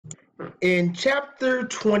In chapter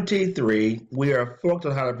 23, we are focused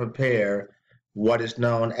on how to prepare what is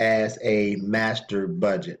known as a master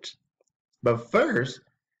budget. But first,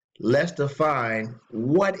 let's define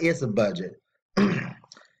what is a budget.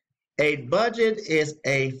 A budget is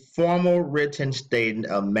a formal written statement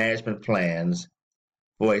of management plans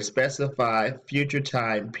for a specified future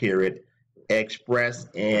time period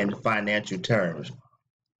expressed in financial terms.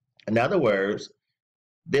 In other words,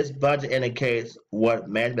 this budget indicates what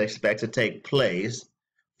management expects to take place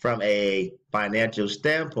from a financial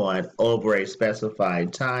standpoint over a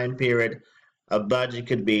specified time period. A budget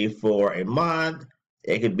could be for a month,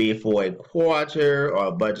 it could be for a quarter, or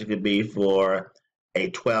a budget could be for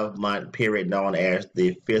a 12-month period known as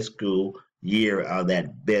the fiscal year of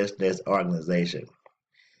that business organization.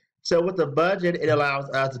 So with the budget, it allows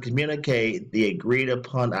us to communicate the agreed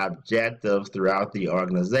upon objectives throughout the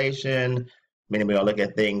organization. Meaning we're going to look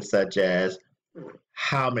at things such as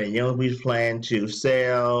how many units we plan to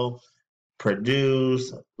sell,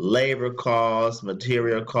 produce, labor costs,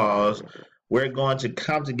 material costs. We're going to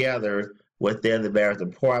come together within the various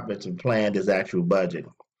departments to plan this actual budget.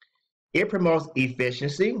 It promotes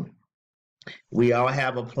efficiency. We all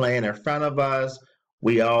have a plan in front of us.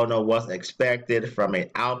 We all know what's expected from an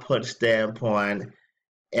output standpoint,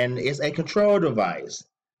 and it's a control device.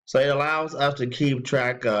 So it allows us to keep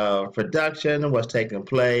track of production, what's taking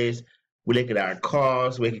place. We look at our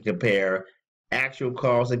costs. We can compare actual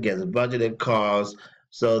costs against budgeted costs.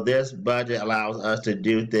 So this budget allows us to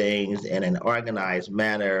do things in an organized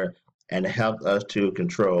manner and helps us to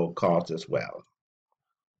control costs as well.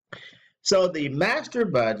 So the master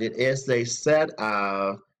budget is a set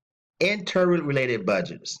of interrelated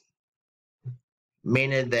budgets,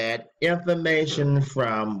 meaning that information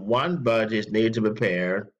from one budget is needed to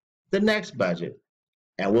prepare the next budget.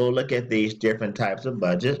 And we'll look at these different types of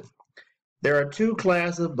budgets. There are two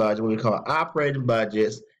classes of budget, what we call operating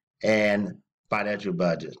budgets and financial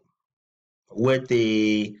budgets. With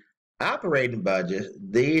the operating budgets,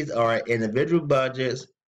 these are individual budgets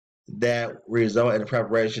that result in the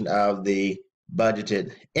preparation of the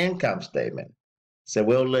budgeted income statement. So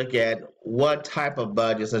we'll look at what type of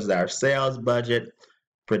budget, such as our sales budget,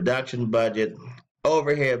 production budget,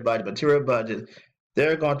 overhead budget, material budget.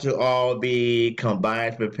 They're going to all be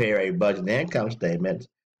combined to prepare a budget and income statement.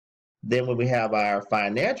 Then when we have our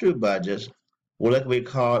financial budgets, we'll look at what we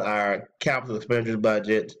call our capital expenditures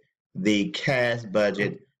budget, the cash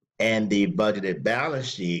budget, and the budgeted balance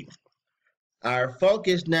sheet. Our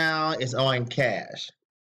focus now is on cash.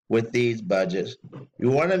 With these budgets, we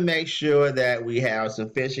want to make sure that we have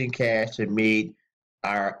sufficient cash to meet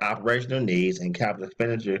our operational needs and capital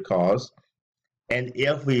expenditure costs. And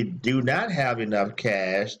if we do not have enough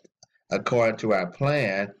cash, according to our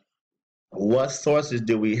plan, what sources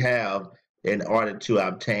do we have in order to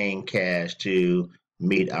obtain cash to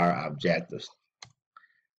meet our objectives?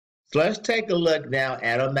 So let's take a look now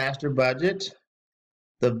at a master budget.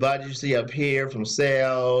 The budget you see up here from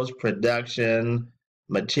sales, production,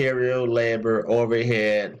 material, labor,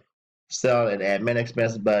 overhead, sell and admin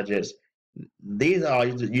expense budgets. These are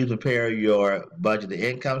you prepare your budget and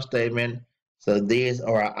income statement. So these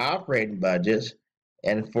are our operating budgets.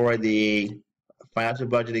 And for the financial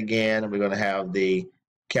budget again, we're going to have the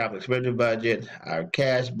capital expenditure budget, our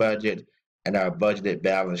cash budget, and our budgeted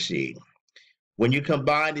balance sheet. When you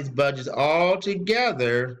combine these budgets all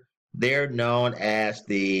together, they're known as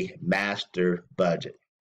the master budget.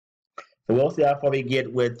 So we'll see how far we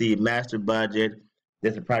get with the master budget.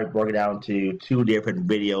 This is probably broken down to 2 different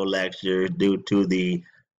video lectures due to the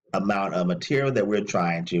amount of material that we're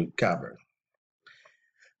trying to cover.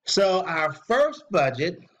 So our first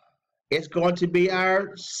budget is going to be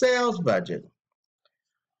our sales budget.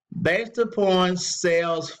 Based upon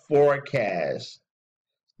sales forecasts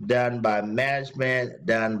done by management,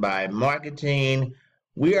 done by marketing,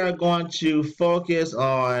 we are going to focus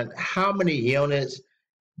on how many units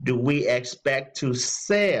do we expect to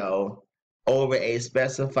sell over a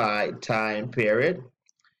specified time period,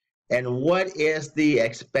 and what is the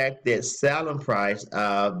expected selling price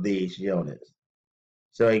of these units.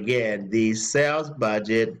 So again, the sales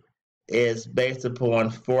budget is based upon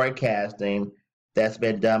forecasting that's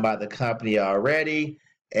been done by the company already,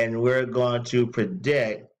 and we're going to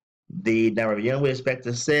predict the number of units we expect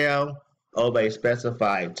to sell over a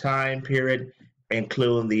specified time period,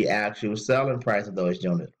 including the actual selling price of those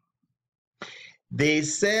units. The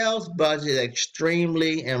sales budget is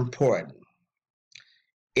extremely important.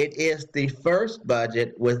 It is the first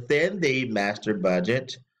budget within the master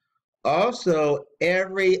budget. Also,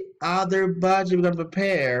 every other budget we're going to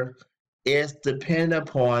prepare is dependent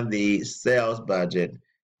upon the sales budget.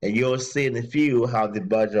 And you'll see in a few how the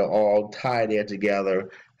budget are all tied in together,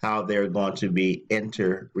 how they're going to be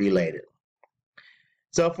interrelated.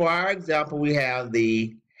 So for our example, we have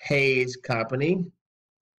the Hayes Company,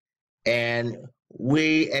 and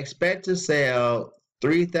we expect to sell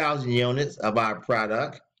 3,000 units of our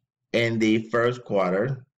product in the first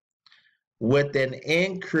quarter, with an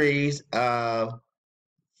increase of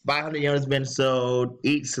 500 units being sold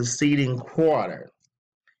each succeeding quarter.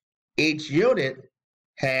 Each unit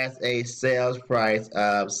has a sales price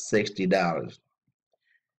of $60.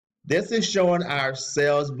 This is showing our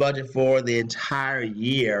sales budget for the entire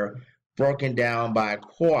year broken down by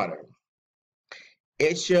quarter.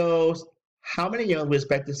 It shows how many units we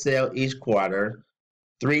expect to sell each quarter,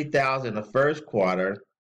 3,000 in the first quarter.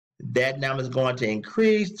 That number is going to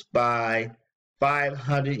increase by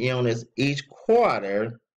 500 units each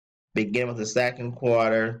quarter, beginning with the second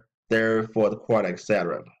quarter, third, fourth quarter,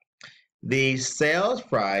 etc. The sales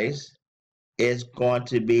price is going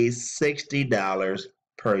to be $60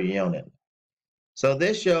 per unit. So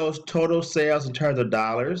this shows total sales in terms of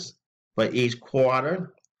dollars for each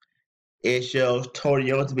quarter. It shows total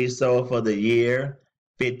units to be sold for the year,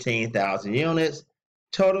 15,000 units.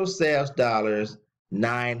 Total sales dollars,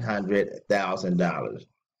 $900,000.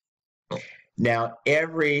 Now,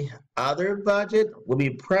 every other budget will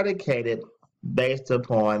be predicated based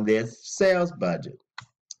upon this sales budget.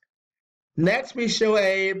 Next, we show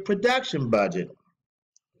a production budget.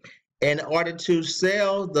 In order to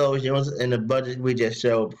sell those units in the budget we just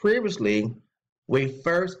showed previously, we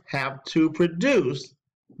first have to produce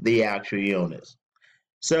the actual units.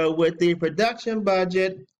 So with the production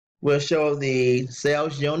budget, we'll show the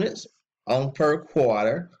sales units on per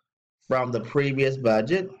quarter from the previous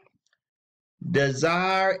budget.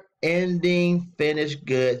 Desired ending finished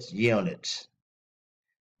goods units.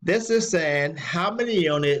 This is saying how many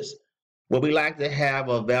units would we like to have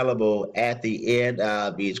available at the end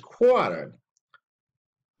of each quarter,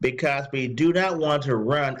 because we do not want to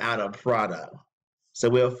run out of product. So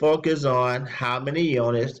we'll focus on how many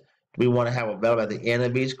units we want to have available at the end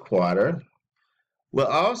of each quarter. We'll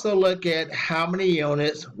also look at how many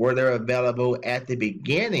units were there available at the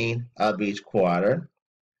beginning of each quarter.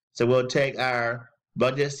 So we'll take our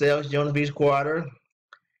budget sales units of each quarter,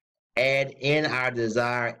 add in our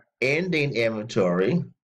desired ending inventory,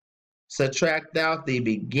 subtract out the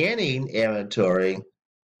beginning inventory,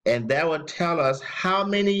 and that will tell us how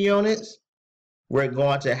many units we're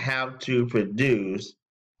going to have to produce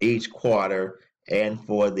each quarter and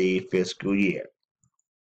for the fiscal year.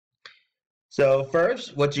 So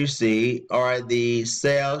first, what you see are the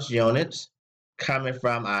sales units coming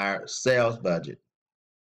from our sales budget.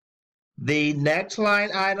 The next line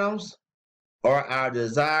items are our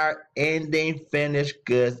desired ending finished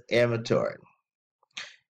goods inventory.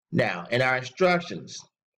 Now, in our instructions,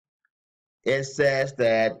 it says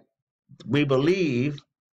that we believe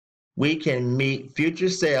we can meet future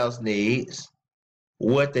sales needs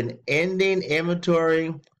with an ending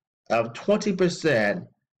inventory of 20%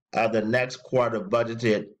 of the next quarter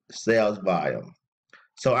budgeted sales volume.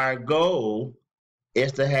 So our goal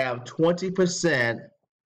is to have 20%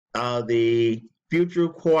 of the future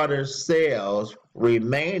quarter sales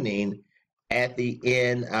remaining at the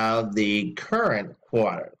end of the current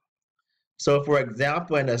quarter. So for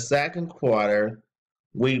example, in the second quarter,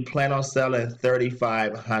 we plan on selling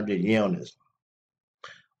 3,500 units.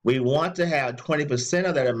 We want to have 20%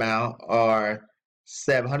 of that amount, or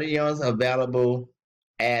 700 units, available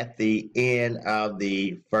at the end of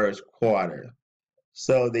the first quarter.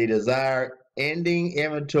 So the desired ending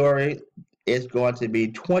inventory is going to be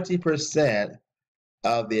 20%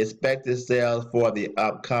 of the expected sales for the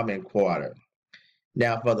upcoming quarter.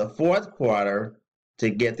 Now for the fourth quarter, to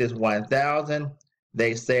get this 1,000,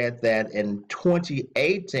 they said that in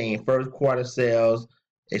 2018, first quarter sales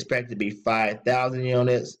expected to be 5,000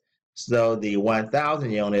 units. So the 1,000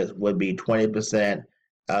 units would be 20%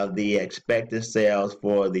 of the expected sales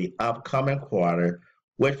for the upcoming quarter,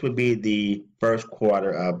 which would be the first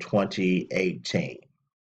quarter of 2018.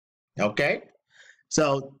 Okay,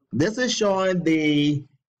 so this is showing the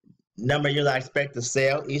number you expect to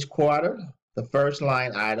sell each quarter, the first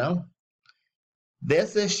line item.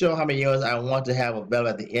 This is showing how many units I want to have available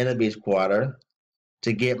at the end of each quarter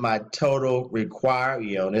to get my total required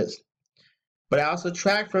units. But I also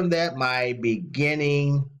subtract from that my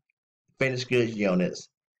beginning finished goods units.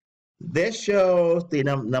 This shows the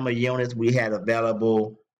number of units we had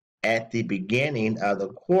available at the beginning of the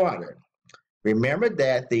quarter. Remember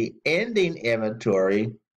that the ending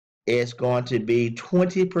inventory is going to be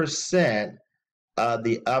 20% of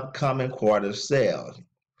the upcoming quarter sales.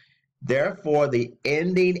 Therefore, the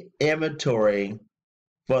ending inventory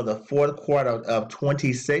for the fourth quarter of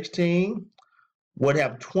 2016 would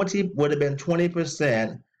have been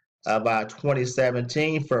 20% of our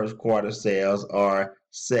 2017 first quarter sales, or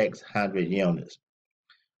 600 units.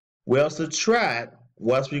 We'll subtract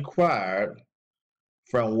what's required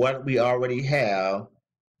from what we already have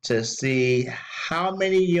to see how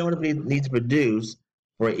many units we need to produce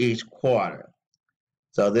for each quarter.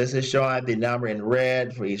 So this is showing the number in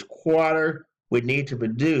red for each quarter we need to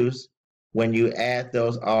produce. When you add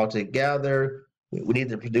those all together, we need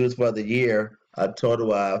to produce for the year a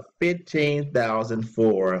total of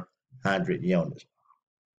 15,400 units.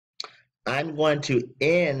 I'm going to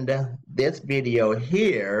end this video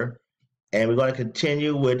here, and we're going to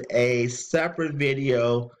continue with a separate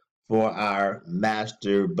video for our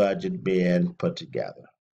master budget being put together.